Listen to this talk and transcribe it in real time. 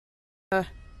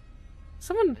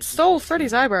Someone stole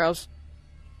Freddy's eyebrows.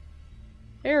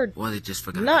 They're well, they just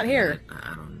forgot. not here.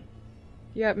 I don't.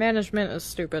 Yeah, management is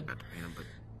stupid. But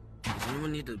does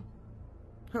anyone need to?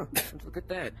 Huh? Look at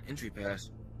that entry pass.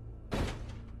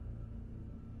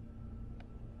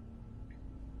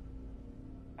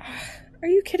 Are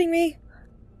you kidding me?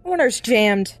 Owner's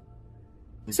jammed.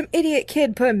 Some idiot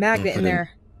kid put a magnet in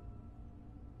there.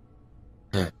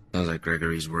 Huh, sounds like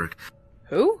Gregory's work.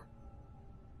 Who?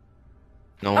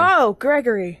 No one. Oh,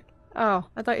 Gregory. Oh,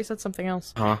 I thought you said something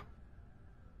else. Huh?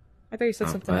 I thought you said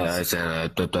something else. I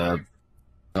said,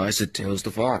 I said Tails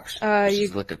the Fox. You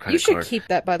like a credit you should card. keep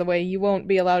that, by the way. You won't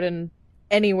be allowed in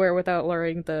anywhere without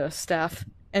luring the staff.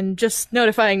 And just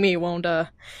notifying me won't,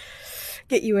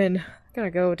 get you in.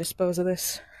 Gotta go dispose of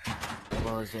this.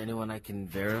 Well, is there anyone I can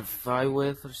verify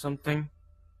with or something?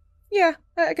 Yeah,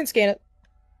 I can scan it.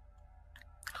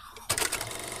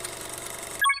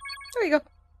 There you go.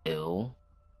 Ew.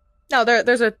 No,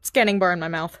 there's a scanning bar in my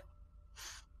mouth.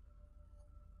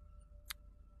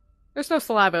 There's no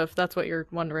saliva, if that's what you're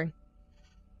wondering.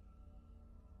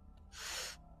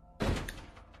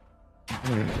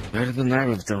 Better than that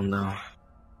was done, though.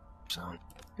 So.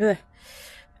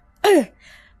 Ugh.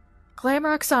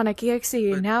 Glamrock Sonic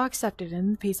EXE now accepted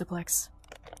in the Pizzaplex.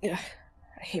 Ugh,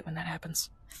 I hate when that happens.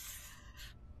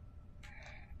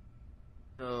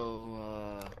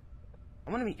 So,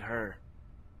 I want to meet her.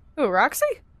 Ooh, Roxy?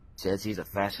 Says she's the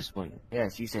fastest one. Yeah,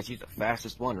 she said she's the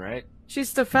fastest one, right?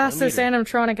 She's the fastest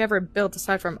animatronic ever built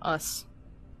aside from us.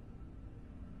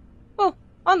 Well,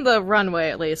 on the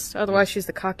runway at least. Otherwise she's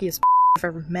the cockiest I've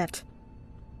ever met.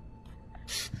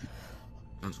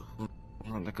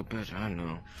 Like a bitch, I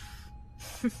know.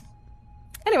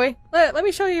 Anyway, let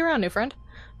me show you around, new friend.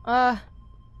 Well,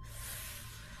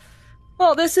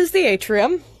 this is the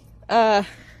atrium. Not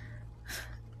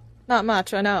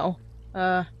much, I know.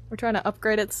 We're trying to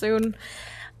upgrade it soon.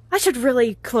 I should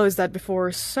really close that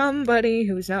before somebody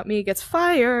who's not me gets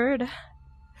fired.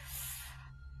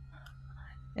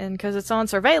 And because it's on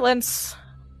surveillance.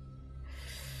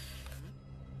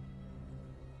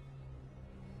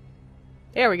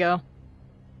 There we go.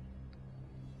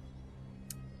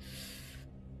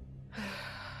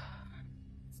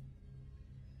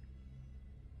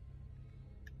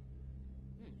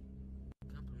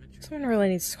 Someone really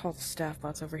needs to call the staff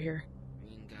bots over here.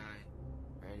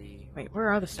 Wait, where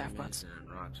are the staff bots?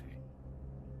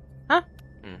 Huh?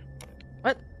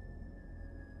 What?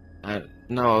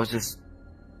 No, I was just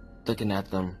looking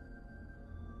at them.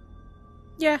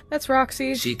 Yeah, that's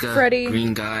Roxy, Chica, Freddy,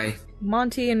 green guy,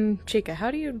 Monty, and Chica.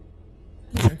 How do you...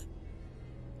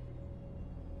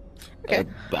 Okay.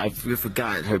 I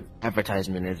forgot her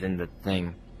advertisement is in the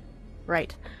thing.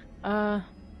 Right.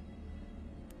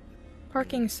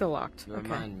 Parking's still locked. You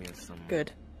remind me of someone.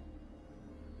 Good.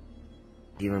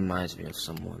 He reminds me of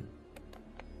someone.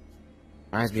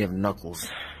 Reminds me of Knuckles.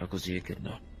 Knuckles, you could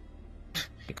know.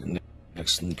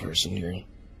 Excellent person here.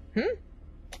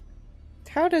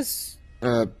 How does...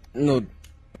 No.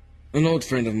 An old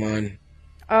friend of mine.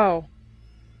 Oh.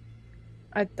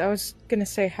 I was gonna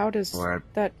say, how does Or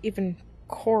that even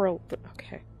correlate?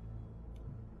 Okay.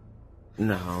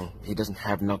 No, he doesn't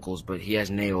have knuckles, but he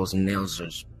has nails, and nails are...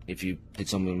 If you hit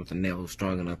someone with a nail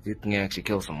strong enough, you can actually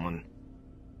kill someone.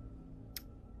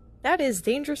 That is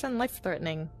dangerous and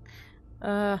life-threatening.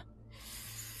 All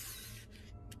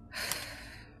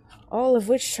of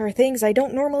which are things I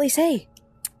don't normally say.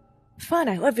 Fun,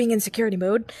 I love being in security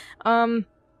mode.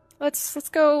 Let's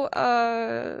go,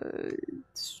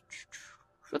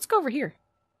 let's go over here.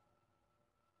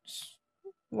 Just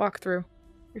walk through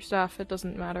your stuff, it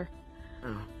doesn't matter.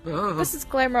 This is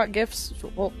Glamrock Gifts.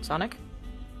 Well, Sonic,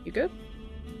 you good?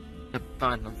 I'm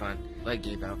fine, I'm fine. I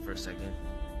gave out for a second.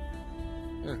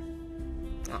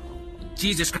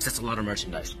 Jesus Christ, that's a lot of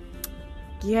merchandise.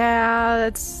 Yeah,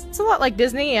 it's a lot like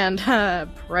Disney and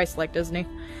priced like Disney.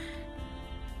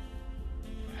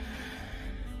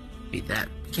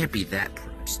 Can't be that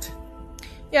priced.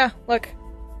 Yeah, look,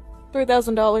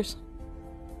 $3,000.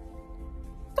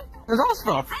 There's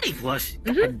also a Freddy plush.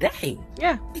 God dang.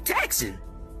 Yeah. He taxing.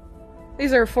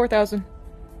 These are 4,000.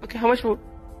 Okay, how much for?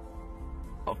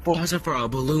 4,000 for a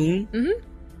balloon?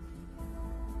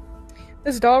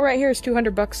 This doll right here is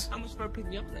 $200. How much for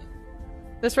picking up that?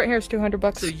 This right here is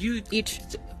 $200. So you each.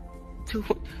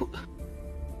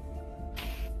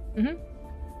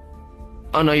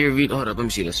 Oh no, you're reading. Hold up, let me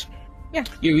see this. Yeah.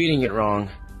 You're reading it wrong.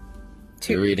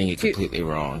 You're reading it completely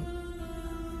wrong.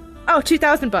 Oh,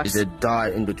 $2,000. There's a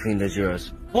dot in between the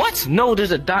zeros. What? No,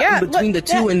 there's a dot Yeah, in between look,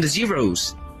 the 2 and the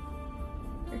zeros.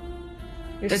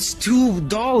 That's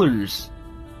 $2.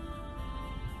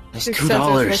 That's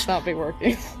 $2. Must not be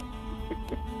working.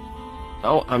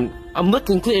 Oh, I'm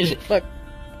looking clear. Look.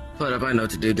 Hold up, I know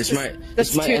what to do. This might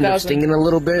 $2,000. end up stinging a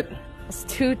little bit. It's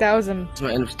 2,000. This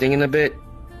might end up stinging a bit.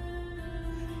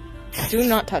 Do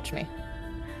not touch me.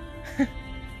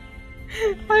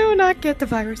 I will not get the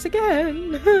virus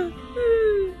again.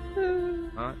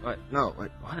 What? No,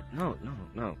 what? No.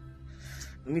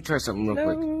 Let me try something real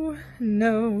quick.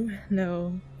 No.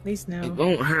 Please no. It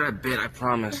won't hurt a bit, I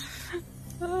promise.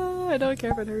 Oh, I don't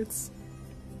care if it hurts.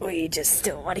 We just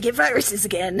don't want to get viruses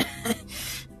again.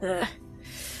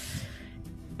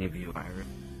 Maybe you virus.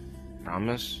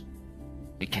 Promise?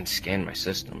 It can scan my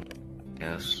system.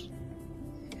 Yes.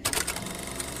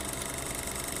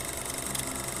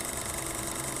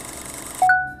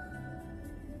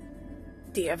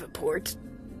 Do you have a port?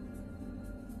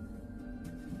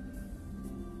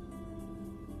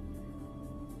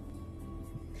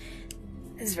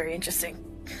 This is very interesting.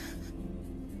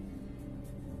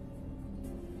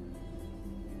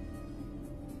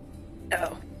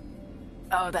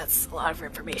 Oh, that's a lot of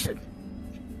information.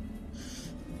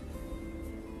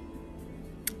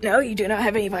 No, you do not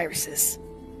have any viruses.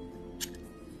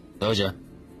 Doja.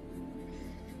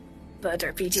 But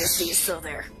our PTSD is still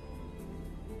there.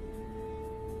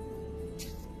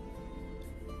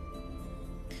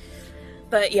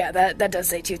 But yeah, that does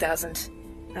say 2,000.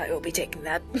 I will be taking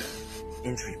that.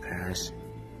 Entry pass.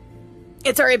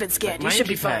 It's already been scanned. Like you should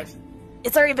be fine.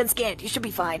 It's already been scanned. You should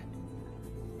be fine.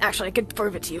 Actually, I could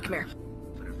prove it to you. Come here.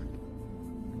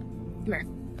 Come here.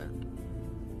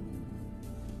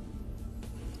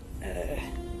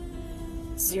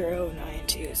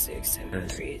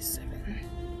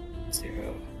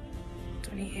 0926737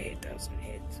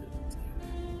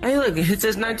 Hey, look, it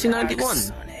says 1991.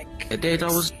 The date I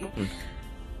was born.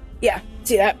 Yeah,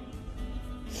 see that?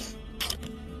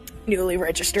 Newly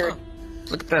registered. Oh,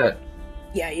 look at that.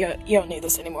 Yeah, you don't need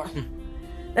this anymore.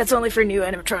 That's only for new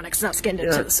animatronics, not skinned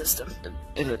into the system.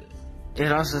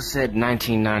 It also said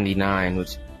 1999,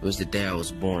 which was the day I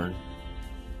was born.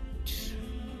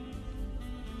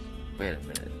 Wait a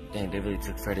minute. Dang, they really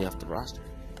took Freddy off the roster.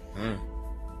 Huh.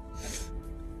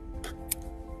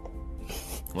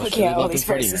 Looking at all these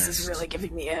prices is really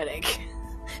giving me a headache.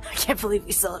 I can't believe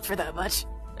we sell it for that much.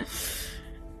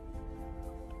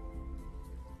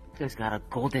 Just got a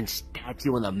golden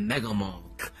statue in the Mega Mall.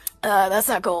 That's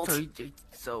not gold.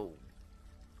 So...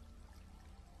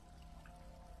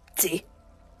 See?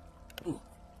 Ooh.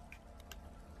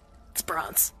 It's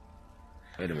bronze.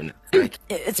 Wait a minute.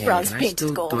 It's bronze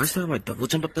painted gold. Do I still have my double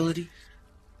jump ability?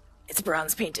 It's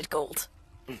bronze painted gold.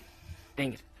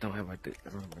 Dang it. I don't have my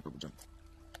double jump.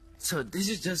 So this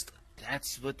is just...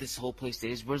 That's what this whole place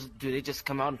is? Do they just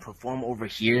come out and perform over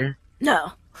here?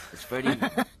 No. Is Freddy...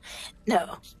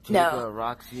 No.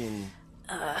 Roxy and...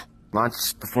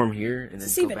 Monsters perform here and then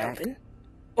is go even back? Open?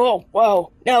 Oh,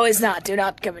 whoa. No, it's not. Do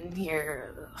not come in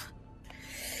here.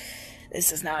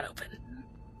 This is not open.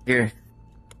 Here.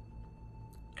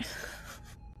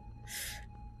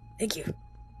 Thank you.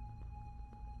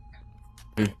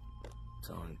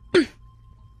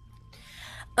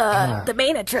 The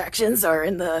main attractions are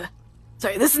in the...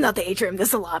 Sorry, this is not the atrium, this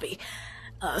is the lobby.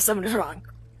 Someone is wrong.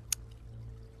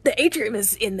 The atrium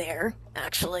is in there,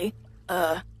 actually.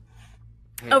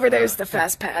 Over there's the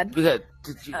fast pad.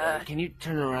 Can you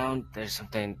turn around? There's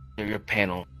something... Your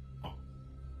panel.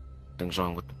 Something's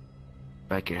wrong with the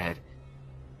back of your head.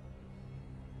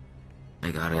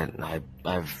 I got it. I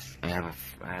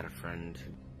had a friend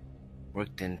who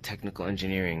worked in technical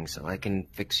engineering, so I can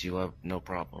fix you up, no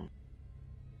problem.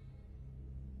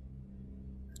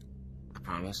 I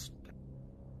promise.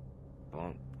 I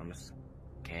won't promise.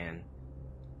 Can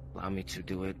allow me to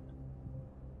do it.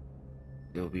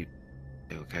 It'll be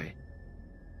okay.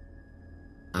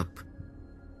 Up.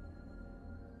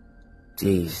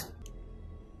 Jeez.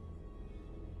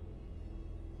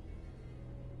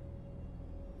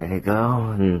 There you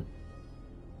go, and...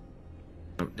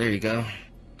 Oh, there you go.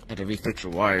 Had to refix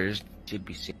your wires. Should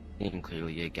be seeing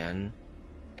clearly again.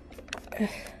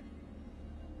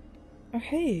 Oh,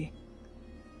 hey.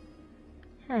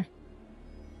 Huh.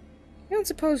 You don't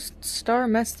suppose Star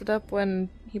messed it up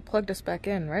when he plugged us back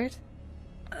in, right?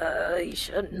 He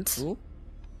shouldn't. Who?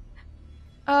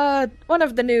 One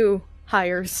of the new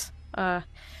hires. The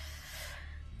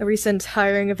recent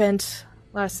hiring event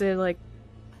lasted, like...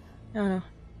 I don't know.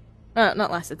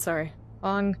 Not lasted, sorry.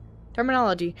 Long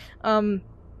terminology.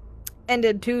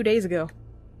 Ended 2 days ago.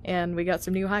 And we got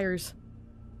some new hires.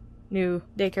 New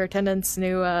daycare attendants,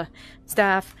 new,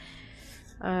 staff.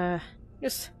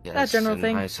 Just that general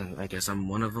thing. I guess I'm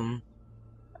one of them.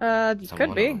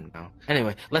 Could be.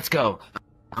 Anyway, let's go.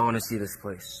 I want to see this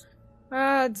place.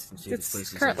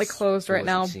 It's currently closed right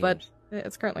now, but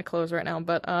It's currently closed right now,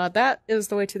 but that is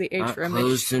the way to the H Not for image.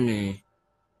 close to me.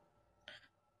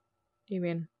 What do you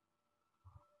mean?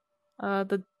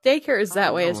 The daycare is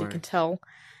that way, don't as you worry. can tell.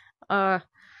 I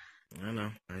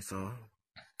know. I saw.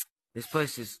 This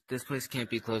place can't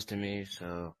be close to me,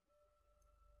 so.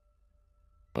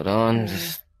 Hold on,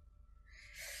 just.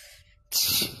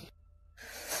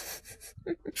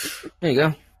 There you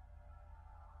go.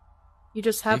 You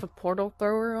just have a portal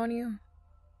thrower on you?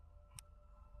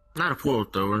 Not a portal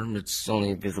thrower. It's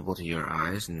only visible to your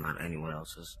eyes and not anyone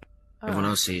else's. Everyone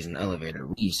else sees an elevator.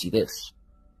 We see this.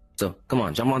 So, come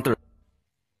on, jump on through.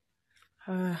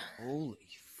 Holy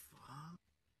fuck.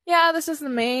 Yeah, this is the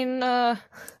main,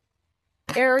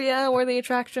 area where the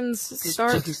attractions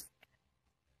start.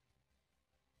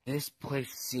 This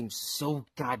place seems so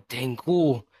goddamn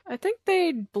cool. I think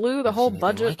they blew the whole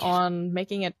budget like it. on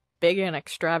making it big and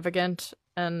extravagant,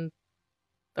 and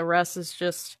the rest is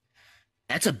just...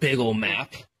 That's a big old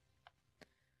map.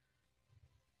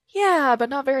 Yeah, but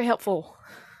not very helpful.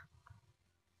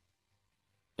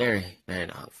 Very, very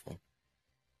not helpful.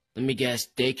 Let me guess,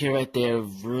 daycare right there,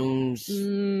 rooms...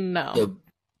 No.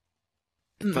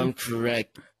 If I'm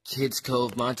correct, Kids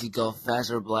Cove, Monty Golf,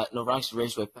 Fazer Blast... No, Roxy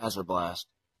Raceway, Fazer Blast.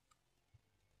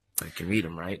 I can read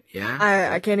them, right? Yeah?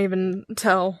 I can't even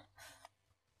tell.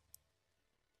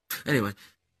 Anyway,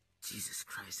 Jesus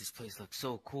Christ, this place looks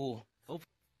so cool. Oh,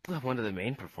 we'll have one of the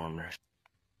main performers.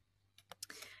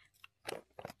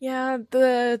 Yeah,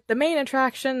 the main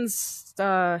attractions,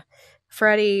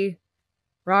 Freddy,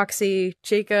 Roxy,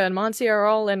 Chica, and Monty are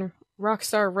all in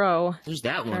Rockstar Row. Who's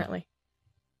that one? Apparently.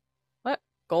 What?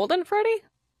 Golden Freddy?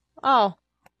 Oh.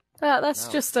 That's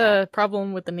No, just that. a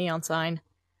problem with the neon sign.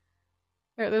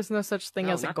 There's no such thing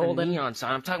as a not golden. The neon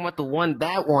sign. I'm talking about the one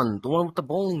with the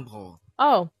bowling ball.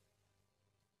 Oh.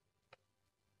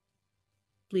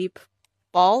 Bleep.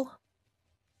 Ball?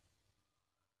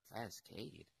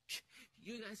 Cascade.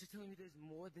 You guys are telling me there's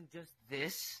more than just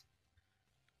this?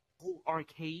 Whole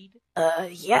arcade?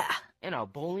 Yeah. And a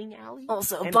bowling alley?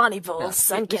 Also, and Bonnie Bowl. a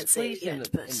Sun can't fitness say place it yet,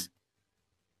 and- but... and-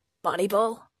 Bonnie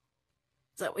Bowl?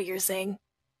 Is that what you're saying?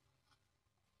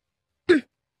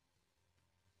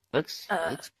 Looks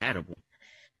compatible.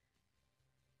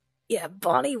 Yeah,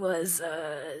 Bonnie was,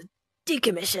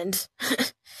 decommissioned.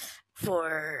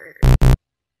 For...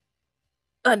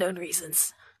 unknown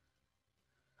reasons.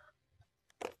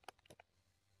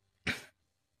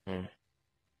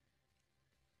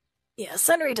 Yeah,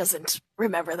 Sunray doesn't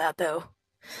remember that, though.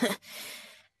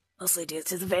 Mostly due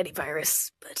to the Vanity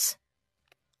virus, but...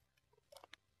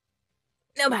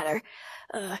 No matter.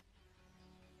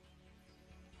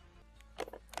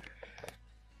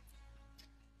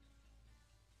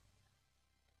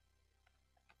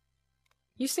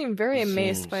 You seem very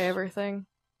amazed by everything.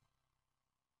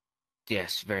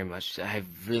 Yes, very much. I have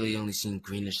really only seen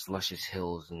greenish, luscious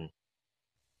hills and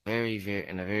a very,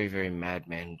 very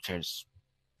madman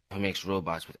who makes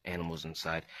robots with animals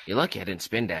inside. You're lucky I didn't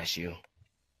spin dash you.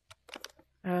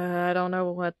 I don't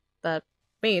know what that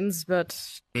means, but...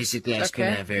 Basically, I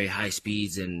spin at very high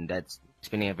speeds, and that's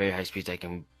spinning at very high speeds. I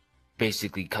can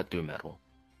basically cut through metal.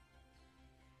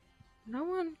 No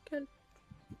one can...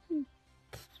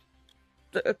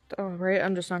 Oh, right,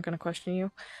 I'm just not gonna question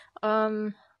you.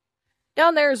 Down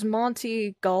there is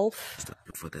Monty Golf.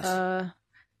 For this.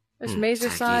 There's Mazer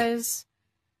Size.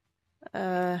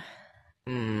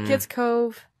 Kids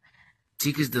Cove.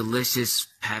 Chica's delicious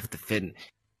path to fitness.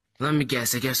 Let me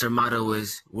guess. I guess our motto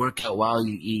is work out while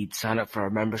you eat. Sign up for our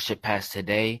membership pass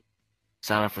today.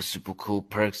 Sign up for super cool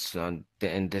perks and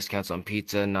discounts on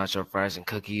pizza, nacho fries, and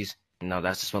cookies. No,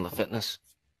 that's the smell of fitness. Is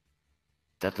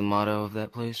that the motto of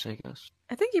that place, I guess?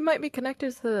 I think you might be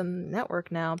connected to the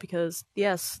network now, because,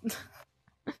 yes.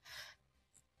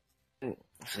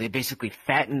 So they basically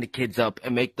fatten the kids up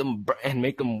and make them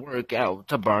work out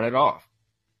to burn it off.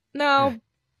 No,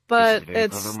 but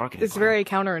it's very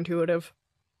counterintuitive.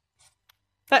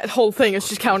 That whole thing is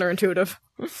just counterintuitive.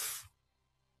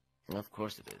 Of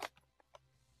course it is.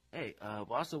 Hey,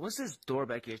 also, what's this door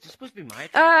back here? Is this supposed to be my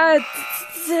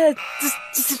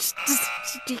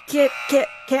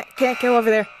can't go over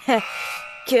there.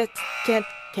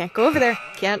 Can't go over there.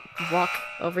 Can't walk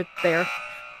over there.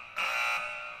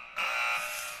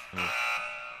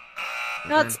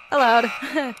 Not allowed.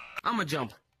 I'm gonna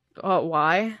jump.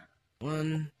 Why?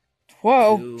 1.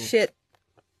 Whoa, 2. shit.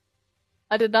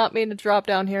 I did not mean to drop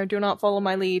down here. Do not follow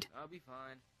my lead. I'll be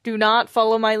fine. Do not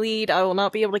follow my lead. I will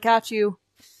not be able to catch you.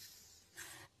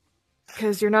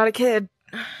 Because you're not a kid.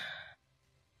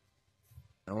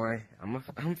 Don't worry. I'm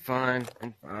fine.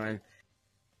 I'm fine.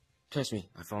 Trust me,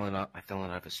 I've fallen out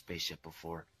of a spaceship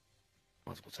before.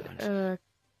 Multiple times.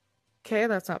 Okay,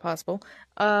 that's not possible.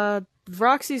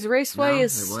 Roxy's Raceway No,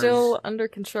 is it still was. under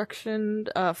construction.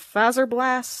 Phaser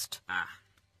Blast.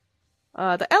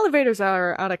 Ah, The elevators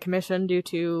are out of commission due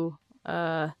to,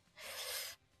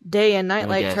 Day and let me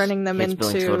Nightlight guess. turning them Kids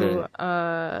spilling into,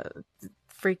 soda.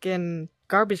 freaking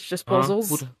garbage Who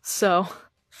disposals. the, So,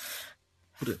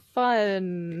 who the,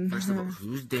 First of all, fun.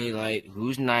 who's Daylight?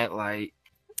 Who's Nightlight?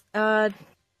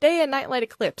 Day and Nightlight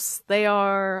Eclipse. They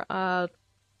are,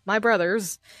 my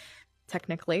brothers,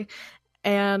 technically.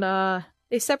 And,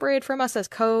 they separated from us as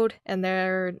code, and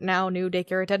they're now new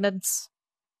daycare attendants.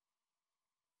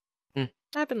 Hmm.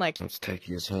 I've been like, Let's take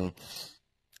you home.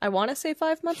 I want to say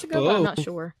 5 months ago, but I'm not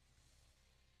sure.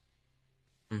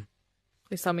 Hmm.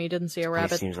 Please tell me you didn't see a It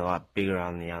rabbit. seems a lot bigger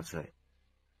on the outside.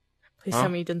 Please Huh? tell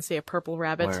me you didn't see a purple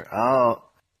rabbit. Where? Oh,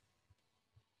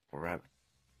 rabbit.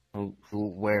 Who?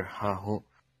 Where? Huh? Who?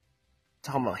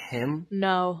 Talking about him?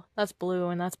 No, that's Blue,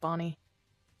 and that's Bonnie.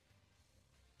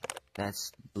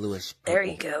 That's bluish. Purple. There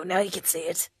you go. Now you can see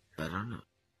it. I don't know.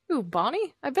 Ooh,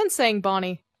 Bonnie? I've been saying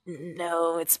Bonnie.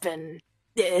 No, it's been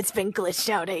glitched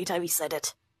out anytime you said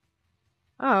it.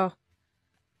 Oh.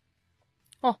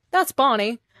 Well, that's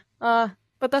Bonnie. But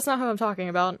that's not who I'm talking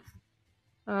about.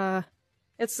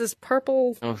 It's this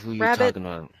purple I don't know who you're rabbit talking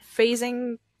about.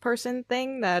 phasing person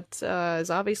thing that, is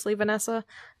obviously Vanessa,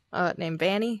 named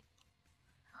Vanny.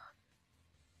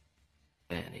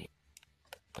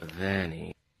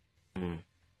 Vanny. Hmm.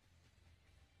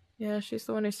 Yeah, she's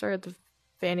the one who started the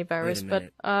Vanny virus, Wait a but,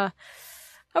 minute.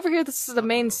 over here this is the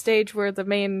main stage where the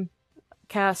main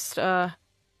cast,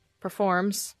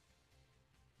 performs.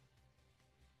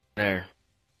 There.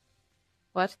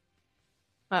 What?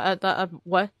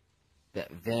 What?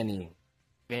 That Vanny.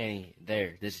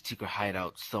 There. There's a secret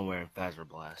hideout somewhere in Phaser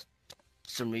Blast. For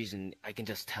some reason, I can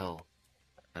just tell.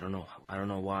 I don't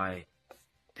know why.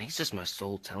 I think it's just my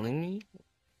soul telling me.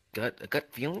 A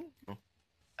gut feeling?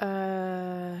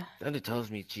 It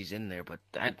tells me she's in there, but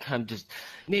I'm just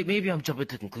maybe I'm jumping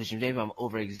to conclusions. Maybe I'm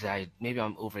overexcited. Maybe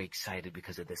I'm overexcited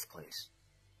because of this place.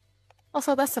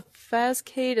 Also, that's a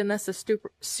Fazcade and that's a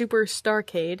Super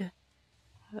Starcade.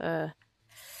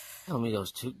 Tell me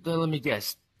those two. Let me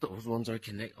guess. Those ones are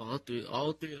connected. All three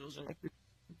of those are connected.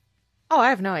 Oh, I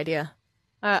have no idea.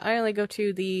 I only go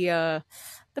to the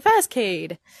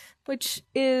Fazcade, which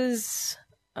is,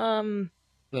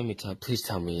 Please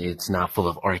tell me it's not full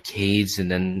of arcades, and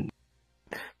then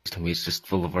please tell me it's just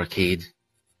full of arcades.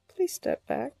 Please step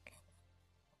back.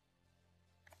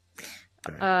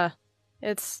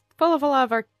 It's full of a lot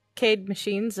of arcade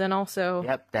machines and also...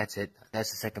 Yep, that's it. That's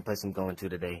the second place I'm going to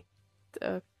today.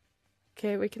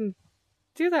 Okay, we can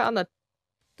do that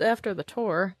after the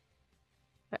tour.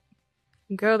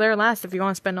 Go there last if you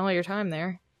want to spend all your time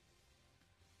there.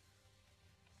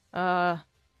 Oh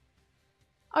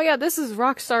yeah, this is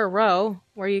Rockstar Row,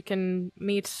 where you can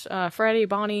meet, Freddy,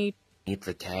 Bonnie... Meet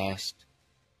the cast.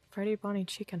 Freddy, Bonnie,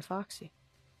 Chica, and Foxy.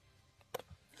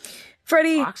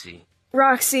 Freddy, Foxy.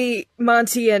 Roxy,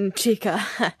 Monty, and Chica.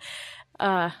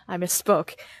 I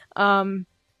misspoke.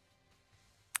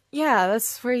 Yeah,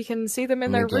 that's where you can see them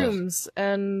in their rooms,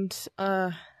 and,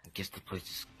 I guess the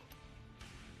place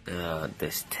is...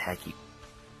 this tacky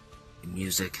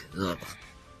music. Ugh.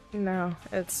 No,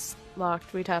 it's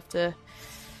locked. We'd have to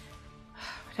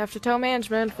tell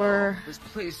management for... This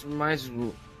place reminds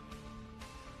me...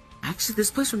 Actually,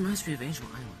 this place reminds me of Angel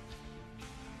Island.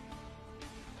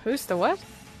 Who's the what?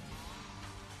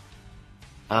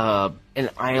 An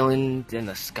island in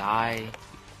the sky.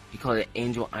 You call it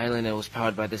Angel Island. It was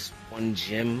powered by this one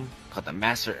gem called the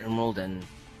Master Emerald, and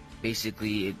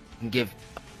basically it can give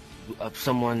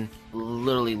someone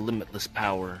literally limitless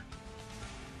power.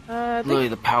 Literally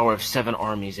the power of 7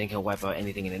 armies and can wipe out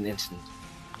anything in an instant.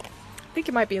 I think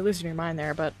you might be losing your mind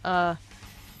there, but,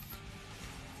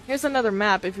 here's another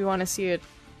map if you want to see it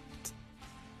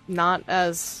not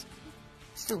as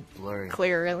Still blurry.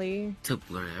 clearly. Still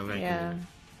blurry. I Yeah.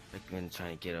 recommend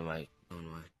trying to get it my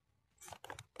own way.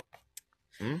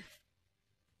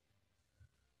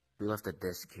 We left a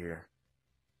disc here.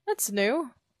 That's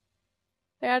new.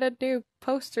 They added new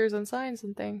posters and signs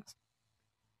and things.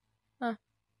 Huh.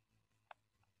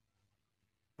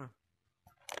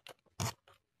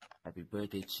 Happy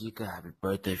birthday, Chica. Happy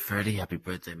birthday, Freddy. Happy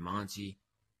birthday, Monty.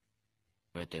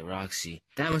 Birthday, Roxy.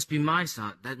 That must be my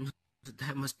song.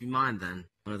 That must be mine then.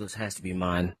 One of those has to be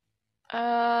mine.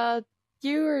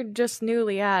 You're just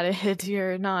newly added.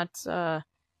 You're not,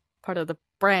 part of the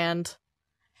brand.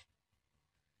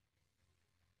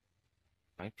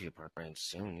 Might be a part brand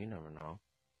soon. You never know.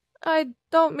 I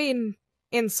don't mean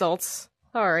insults.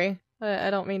 Sorry.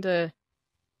 I don't mean to,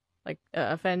 like,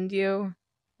 offend you.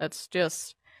 That's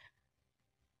just...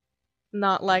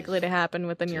 not likely to happen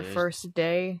within your Cheers. first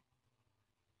day.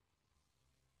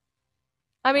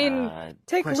 I mean,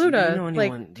 take question,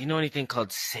 Luna. Do you know anything called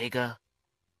Sega?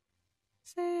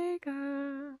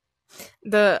 Sega.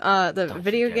 The Don't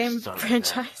video you dare game start with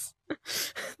franchise.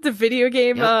 The video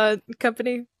game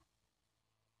company.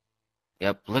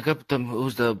 Yep, look up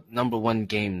who's the #1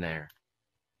 game there.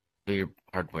 Do your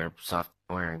hardware,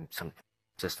 software, and some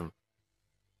system.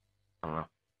 I don't know.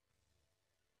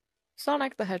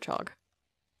 Sonic the Hedgehog.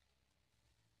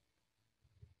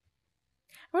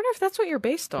 I wonder if that's what you're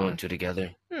based Two on. and two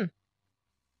together. Hmm.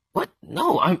 What?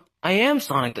 No, I am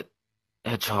Sonic the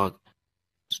Hedgehog.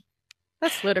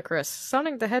 That's ludicrous.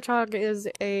 Sonic the Hedgehog is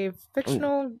a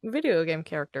fictional video game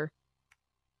character.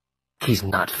 He's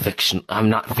not fiction. I'm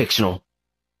not fictional.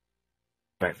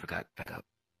 Right, forgot. Back up.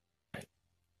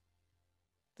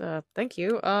 Thank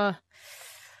you.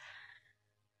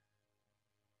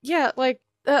 Yeah, like,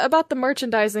 about the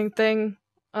merchandising thing,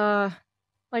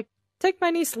 like, take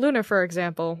my niece Luna, for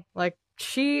example. Like,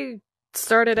 she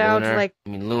started out, Lunar. like... I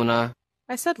mean, Luna.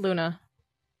 I said Luna.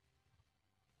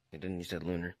 Didn't you said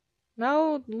Lunar?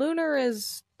 No, Lunar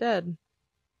is dead.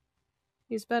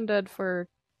 He's been dead for...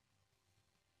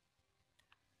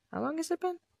 How long has it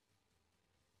been?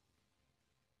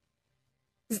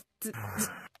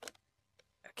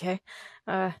 Okay.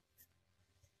 I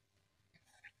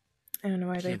don't know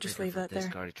why they just leave that there.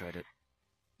 I already tried it.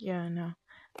 Yeah, I know.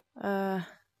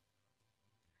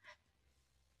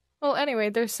 Well, anyway,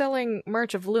 they're selling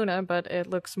merch of Luna, but it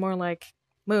looks more like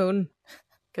Moon,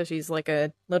 because she's like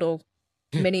a little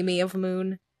mini-me of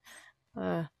Moon.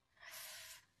 It's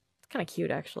kind of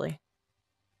cute, actually.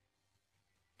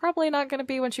 Probably not gonna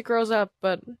be when she grows up,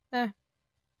 but,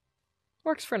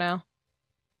 works for now.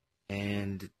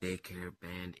 And daycare,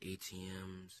 band,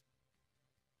 ATMs.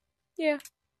 Yeah.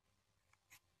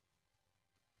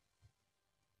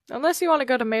 Unless you want to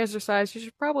go to Mazercise, you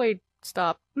should probably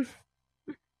stop.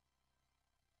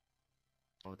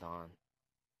 Hold on.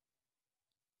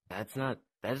 That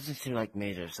doesn't seem like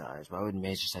major size. Why would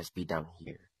major size be down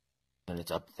here when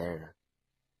it's up there?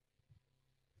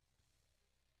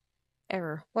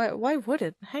 Error. Why would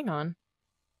it? Hang on.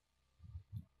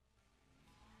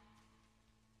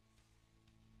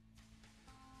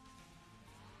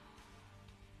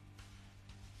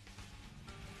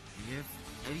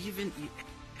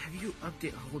 Have you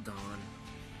updated? Hold on.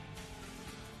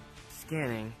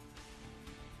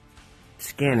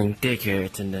 Scanning daycare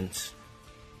attendance.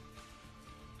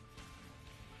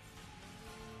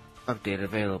 Update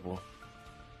available.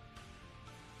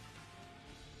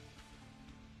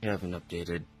 You haven't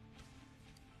updated.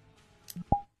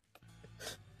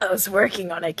 I was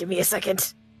working on it. Give me a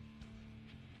second.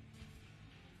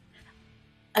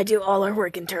 I do all our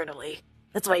work internally.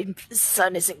 That's why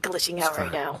Sun isn't glitching out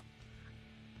right now.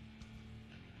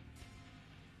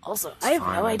 Also, I have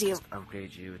no idea.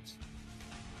 Upgrade you. It's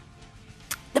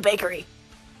the bakery.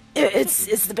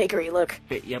 It's the bakery. Look.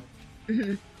 Yep.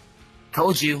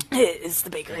 Told you. It's the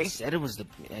bakery. I said it was the.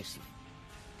 Actually,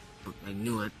 I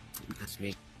knew it. That's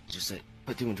me. Just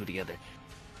put two and two together.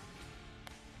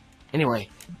 Anyway,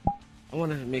 I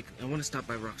want to stop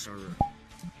by Rockstar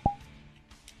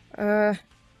Road.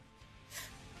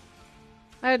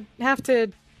 I'd have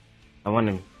to I want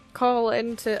to call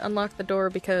in to unlock the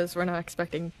door because we're not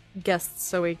expecting guests,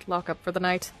 so we lock up for the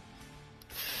night.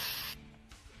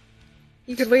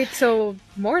 You could wait till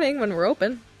morning when we're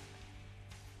open.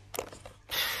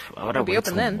 Why would I be wait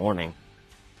open till then. morning?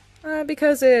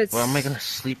 Because it's... Well, am I gonna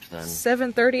sleep then?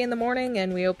 7:30 in the morning,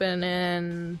 and we open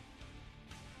in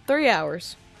 3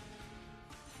 hours.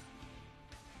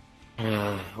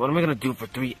 What am I gonna do for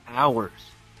 3 hours?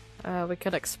 We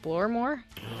could explore more?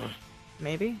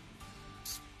 Maybe?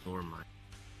 Explore my...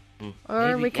 Or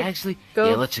Maybe. we could Actually, go...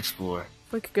 yeah, let's explore.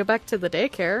 We could go back to the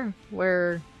daycare,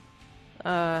 where,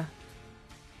 I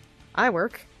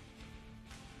work.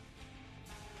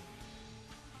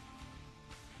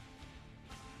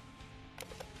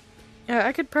 Yeah,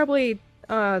 I could probably,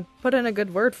 put in a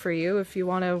good word for you if you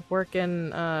want to work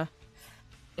in,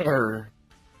 Error.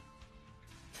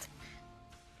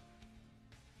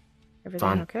 Everything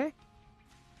Fine. okay?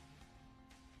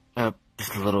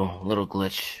 Just a little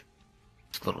glitch.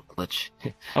 Just a little glitch.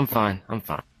 I'm fine.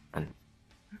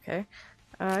 Okay.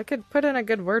 I could put in a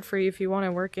good word for you if you want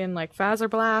to work in, like, Fazer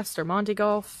Blast or Monty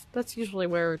Golf. That's usually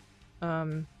where,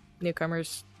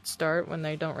 newcomers start when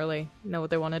they don't really know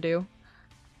what they want to do.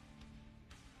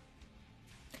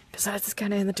 Besides, it's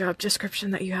kind of in the job description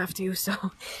that you have to,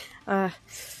 so...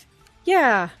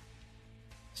 yeah.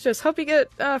 Just hope you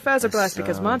get, Fazer Blast,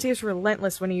 because Monty is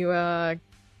relentless when you,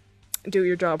 do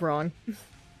your job wrong.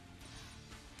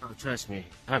 Oh, trust me.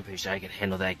 I'm pretty sure I can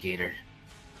handle that gator.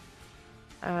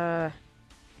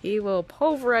 He will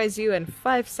pulverize you in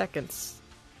 5 seconds.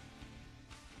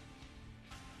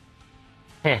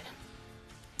 Heh.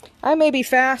 I may be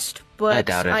fast, but I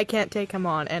doubt it. I can't take him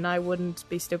on, and I wouldn't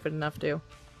be stupid enough to.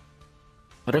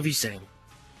 Whatever you say.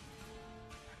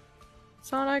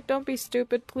 Sonic, don't be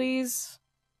stupid, please.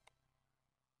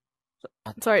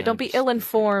 Sorry, don't be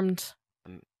ill-informed.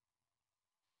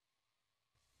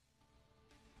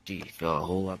 Gee, you feel a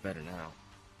whole lot better now.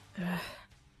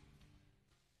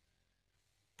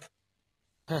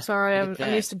 Sorry, I'm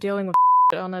used to dealing with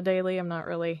on a daily. I'm not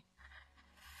really...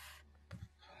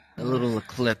 A little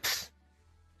eclipse.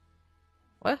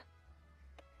 What?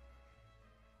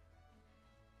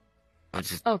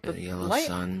 Just the the yellow light?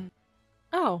 sun.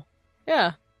 Oh,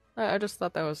 yeah. I just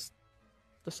thought that was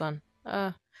the sun.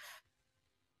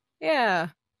 Yeah.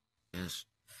 Yes.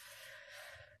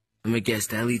 Let me guess,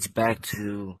 that leads back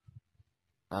to,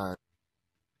 the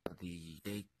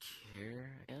daycare,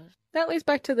 I guess? That leads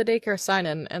back to the daycare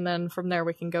sign-in, and then from there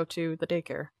we can go to the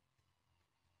daycare.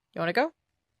 You wanna go?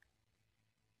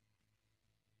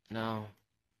 No. I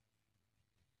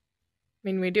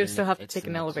mean, we do It's still have to it's take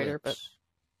an elevator, but...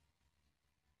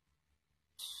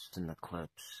 It's an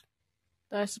eclipse.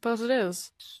 I suppose it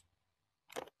is.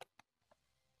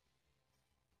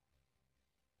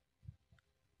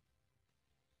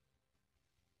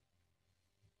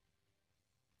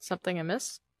 Something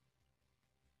amiss?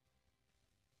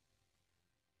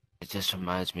 It just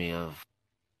reminds me of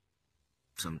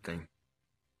something.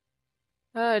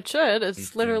 It should. It's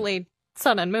Anything. literally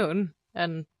sun and moon,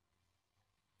 and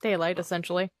daylight,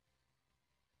 essentially.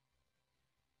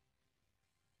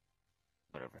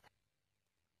 Whatever.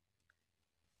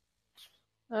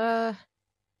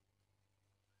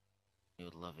 You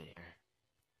would love it here.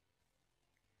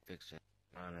 Fix it.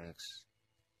 Onyx.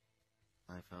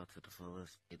 Life out to the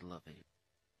fullest. You'd love it.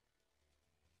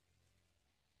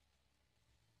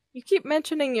 You keep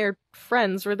mentioning your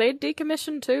friends. Were they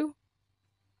decommissioned too?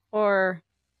 Or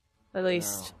at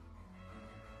least...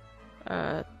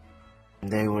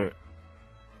 They were...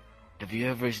 Have you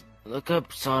ever... Look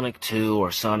up Sonic 2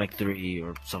 or Sonic 3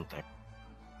 or something.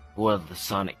 What are the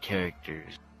Sonic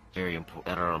characters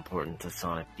that are important to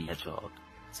Sonic the Hedgehog?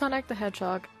 Sonic the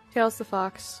Hedgehog, Tails the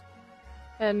Fox,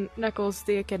 and Knuckles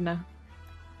the Echidna.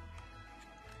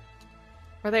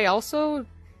 Are they also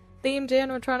themed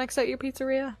animatronics at your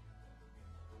pizzeria?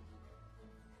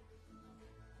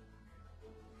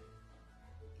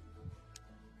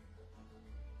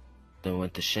 Then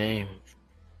went to shame.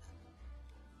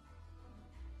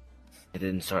 They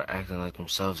didn't start acting like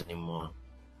themselves anymore.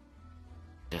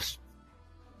 Just...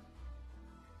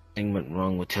 Thing went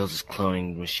wrong with Tails'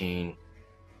 cloning machine.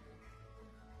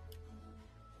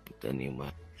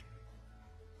 Anyway.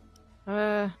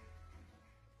 I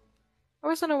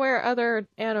wasn't aware other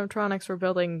animatronics were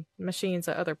building machines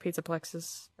at other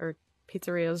pizzaplexes, or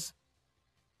pizzerias.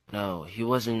 No, he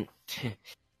wasn't...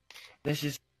 Let's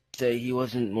just say he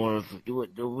wasn't more of... He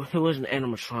wasn't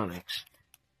animatronics.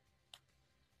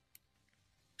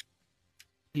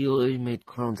 He made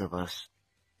clones of us.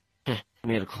 He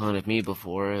made a clone of me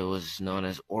before. It was known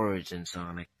as Origin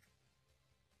Sonic.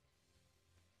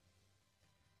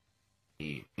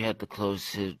 We had to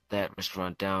close that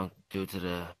restaurant down due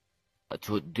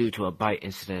to a bite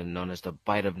incident known as the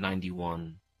Bite of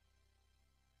 91.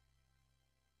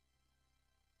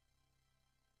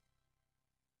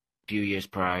 A few years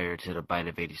prior to the Bite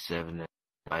of 87 and the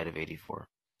Bite of 84.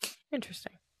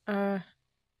 Interesting. You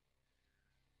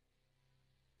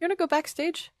wanna go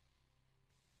backstage?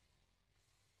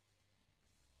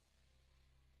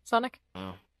 Sonic?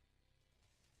 Oh.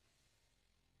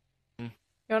 You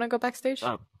wanna go backstage?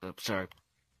 Oh, sorry.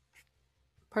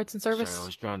 Parts and service? Sorry, I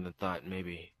was drawing the thought,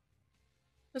 maybe.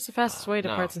 That's the fastest way to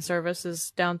no. parts and service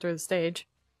is down through the stage.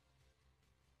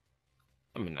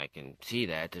 I mean, I can see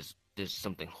that. There's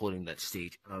something holding that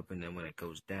stage up, and then when it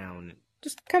goes down...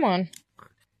 Just come on.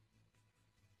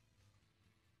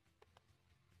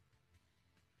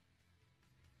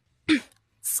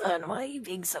 Son, why are you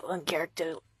being so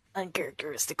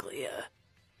uncharacteristically,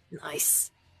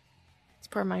 nice? It's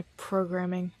part of my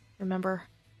programming, remember?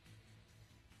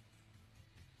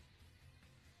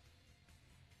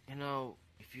 You know,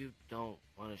 if you don't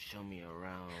want to show me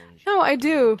around... No, I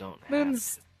do. Don't have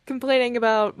Moon's to. complaining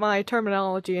about my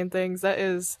terminology and things. That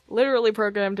is literally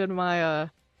programmed in my,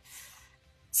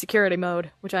 security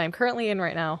mode, which I am currently in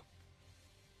right now.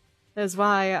 That is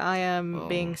why I am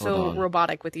being so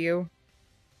robotic with you.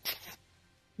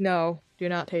 No, do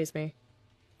not tase me.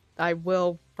 I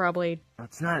will probably...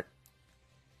 It's not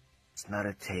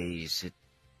a tase.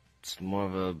 It's more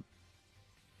of a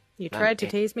You tried to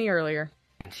tase me earlier.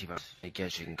 I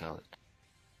guess you can call it.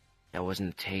 That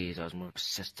wasn't a tase. That was more of a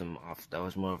system off. That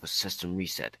was more of a system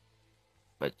reset.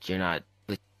 But you're not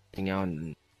glitching out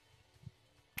and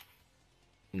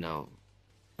not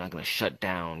gonna shut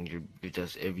down. You're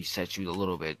just it resets you a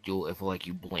little bit. It feel like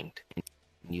you blinked.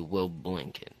 And you will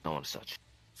blink and so on and such.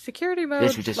 Security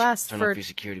mode lasts for your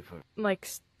security like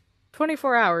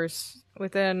 24 hours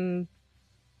within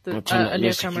the your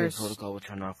newcomer's security protocol will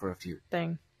turn off for a few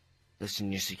thing.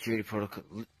 Listen, your security protocol.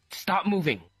 Stop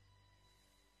moving.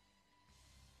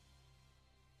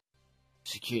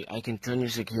 I can turn your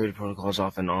security protocols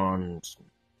off and on.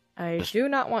 I do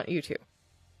not want you to.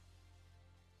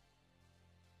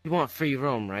 You want free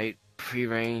roam, right? Free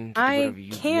reign.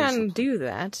 I can do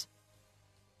that.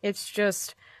 It's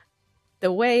just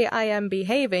the way I am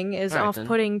behaving is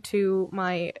off-putting to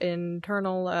my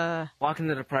internal walk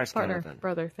into the price partner then.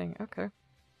 Brother thing. Okay.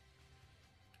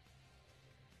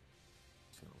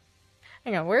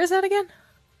 Hang on, where is that again?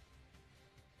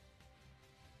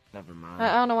 Never mind.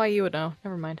 I don't know why you would know.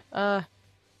 Never mind. Ouch.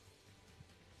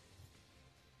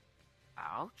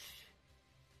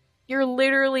 You're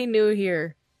literally new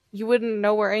here. You wouldn't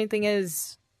know where anything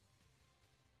is.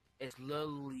 It's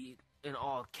literally in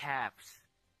all caps.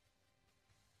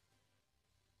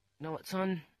 You know what,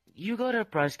 son? You go to the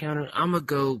price counter. I'm gonna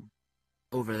go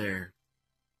over there.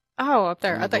 Oh, up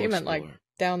there. I thought you meant like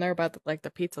down there about the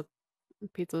pizzas.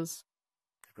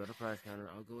 Go to the price counter.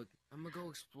 I'm gonna go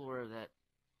explore that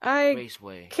I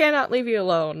raceway. cannot leave you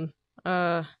alone.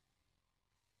 For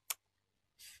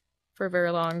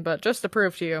very long, but just to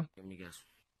prove to you. Let me guess.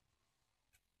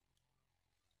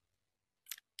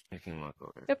 I can walk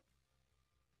over. Yep.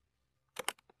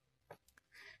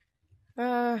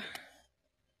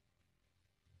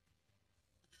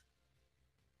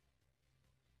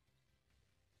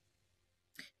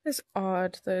 It's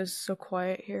odd that it's so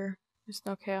quiet here. There's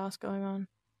no chaos going on.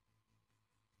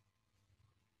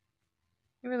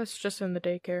 Maybe that's just in the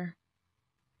daycare.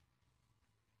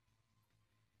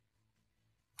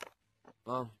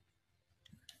 Well.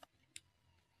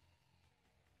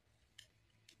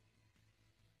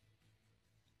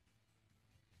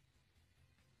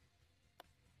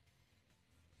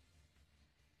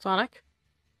 Sonic?